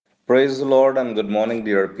Praise the Lord and good morning,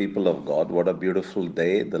 dear people of God. What a beautiful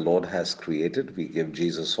day the Lord has created. We give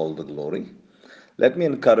Jesus all the glory. Let me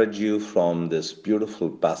encourage you from this beautiful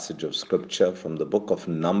passage of Scripture from the book of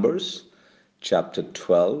Numbers, chapter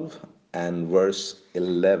 12 and verse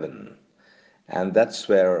 11. And that's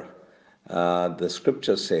where the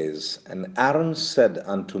Scripture says, "And Aaron said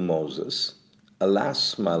unto Moses,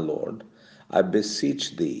 Alas, my Lord, I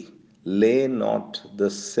beseech thee, lay not the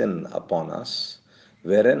sin upon us,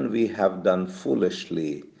 wherein we have done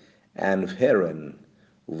foolishly, and wherein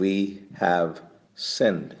we have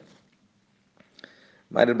sinned."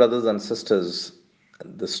 My dear brothers and sisters,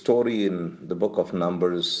 the story in the book of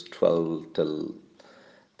Numbers 12 till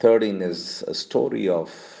 13 is a story of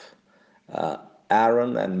uh,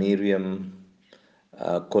 Aaron and Miriam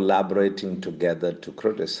collaborating together to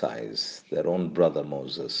criticize their own brother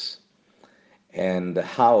Moses, and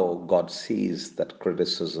how God sees that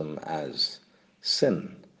criticism as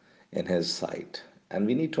sin in His sight. And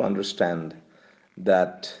we need to understand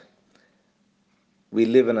that we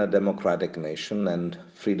live in a democratic nation and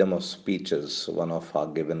freedom of speech is one of our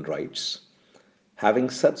given rights. Having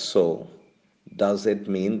said so, does it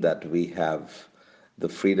mean that we have the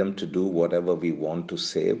freedom to do whatever we want to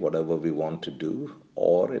say, whatever we want to do?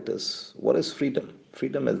 Or it is, what is freedom?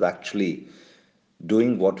 Freedom is actually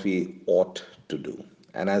doing what we ought to do.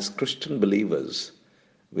 And as Christian believers,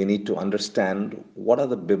 we need to understand what are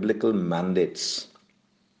the biblical mandates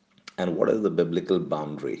and what is the biblical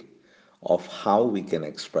boundary of how we can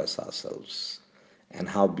express ourselves and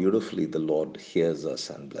how beautifully the Lord hears us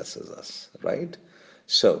and blesses us, right?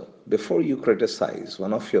 So, before you criticize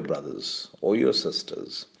one of your brothers or your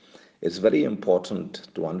sisters, it's very important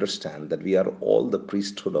to understand that we are all the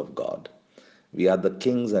priesthood of God. We are the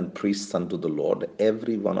kings and priests unto the Lord,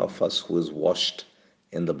 every one of us who is washed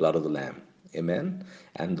in the blood of the Lamb. Amen.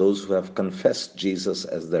 And those who have confessed Jesus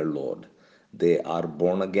as their Lord, they are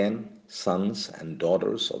born again sons and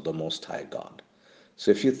daughters of the Most High God.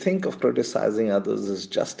 So if you think of criticizing others as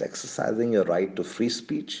just exercising your right to free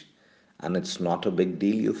speech, and it's not a big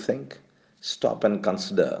deal, you think, stop and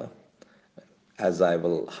consider as I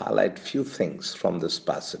will highlight few things from this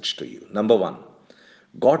passage to you. Number one,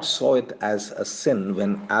 God saw it as a sin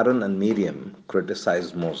when Aaron and Miriam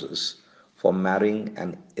criticized Moses for marrying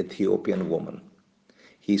an Ethiopian woman.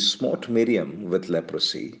 He smote Miriam with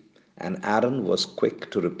leprosy, and Aaron was quick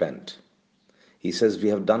to repent. He says, "We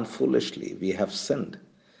have done foolishly, we have sinned."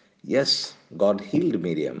 Yes, God healed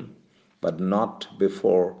Miriam, but not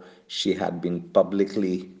before she had been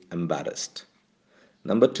publicly embarrassed.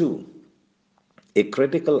 Number two, a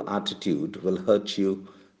critical attitude will hurt you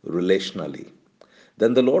relationally.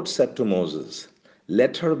 Then the Lord said to Moses,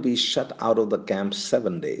 "Let her be shut out of the camp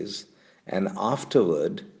 7 days, and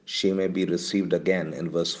afterward she may be received again,"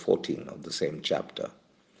 in verse 14 of the same chapter.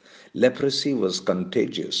 Leprosy was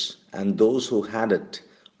contagious, and those who had it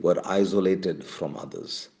were isolated from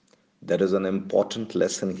others. There is an important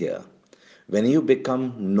lesson here. When you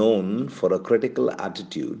become known for a critical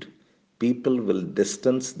attitude, people will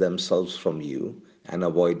distance themselves from you and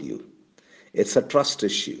avoid you. It's a trust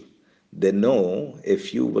issue. They know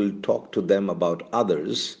if you will talk to them about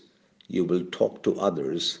others, you will talk to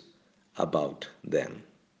others about them,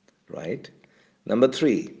 right? Number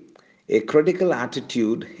three, a critical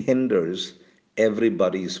attitude hinders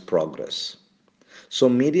everybody's progress. So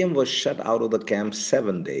Miriam was shut out of the camp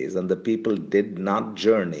 7 days, and the people did not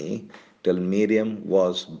journey till Miriam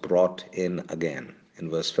was brought in again. In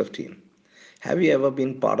verse 15. Have you ever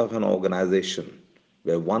been part of an organization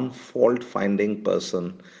where one fault finding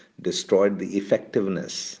person destroyed the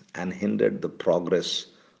effectiveness and hindered the progress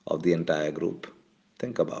of the entire group?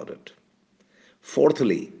 Think about it.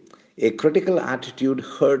 Fourthly, a critical attitude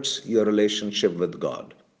hurts your relationship with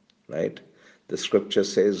God, right? The scripture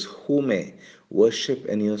says, "Who may worship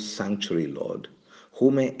in your sanctuary, Lord? Who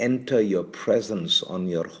may enter your presence on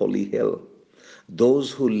your holy hill?" Those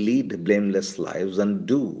who lead blameless lives and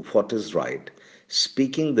do what is right,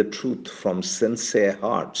 speaking the truth from sincere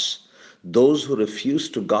hearts, those who refuse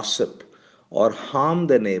to gossip or harm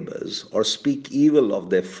their neighbors or speak evil of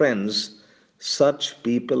their friends, such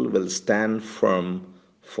people will stand firm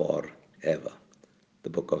forever. The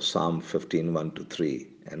book of Psalm 15, 1 to 3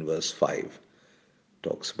 and verse 5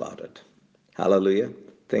 talks about it. Hallelujah.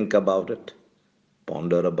 Think about it.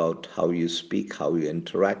 Ponder about how you speak, how you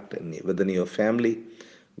interact within your family,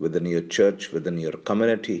 within your church, within your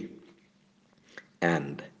community,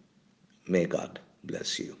 and may God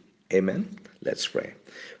bless you. Amen. Let's pray.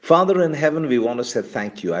 Father in heaven, we want to say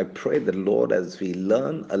thank you. I pray that, Lord, as we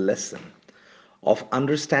learn a lesson of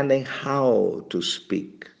understanding how to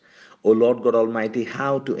speak, O Lord God Almighty,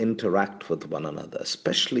 how to interact with one another,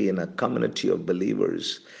 especially in a community of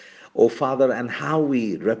believers. O Father, and how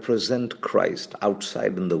we represent Christ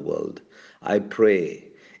outside in the world. I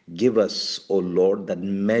pray, give us, O Lord, that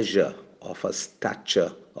measure of a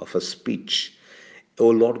stature, of a speech. O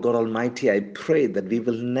Lord God Almighty, I pray that we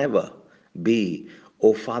will never be,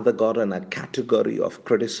 O Father God, in a category of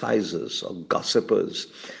criticizers or gossipers.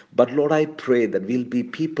 But Lord, I pray that we'll be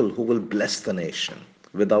people who will bless the nation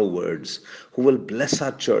with our words, who will bless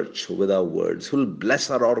our church with our words, who will bless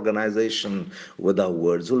our organization with our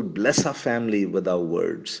words, who will bless our family with our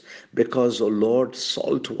words. Because, O Lord,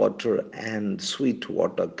 salt water and sweet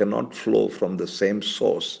water cannot flow from the same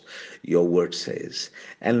source, your word says.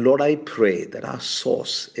 And Lord, I pray that our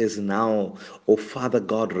source is now, O Father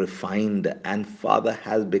God, refined, and Father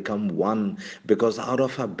has become one, because out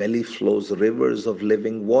of our belly flows rivers of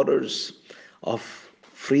living waters, of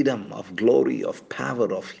freedom, of glory, of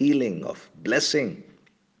power, of healing, of blessing.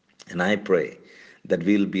 And I pray that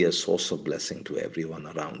we'll be a source of blessing to everyone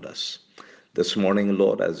around us. This morning,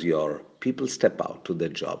 Lord, as your people step out to their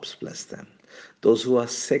jobs, bless them. Those who are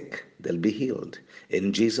sick, they'll be healed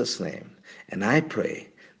in Jesus' name. And I pray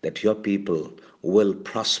that your people will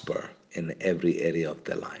prosper in every area of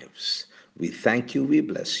their lives. We thank you, we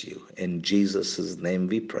bless you. In Jesus' name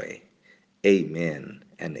we pray. Amen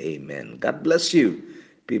and amen. God bless you.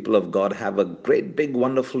 People of God, have a great, big,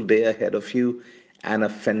 wonderful day ahead of you and a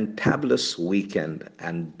fantabulous weekend.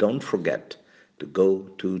 And don't forget to go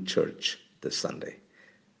to church this Sunday.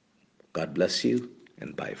 God bless you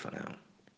and bye for now.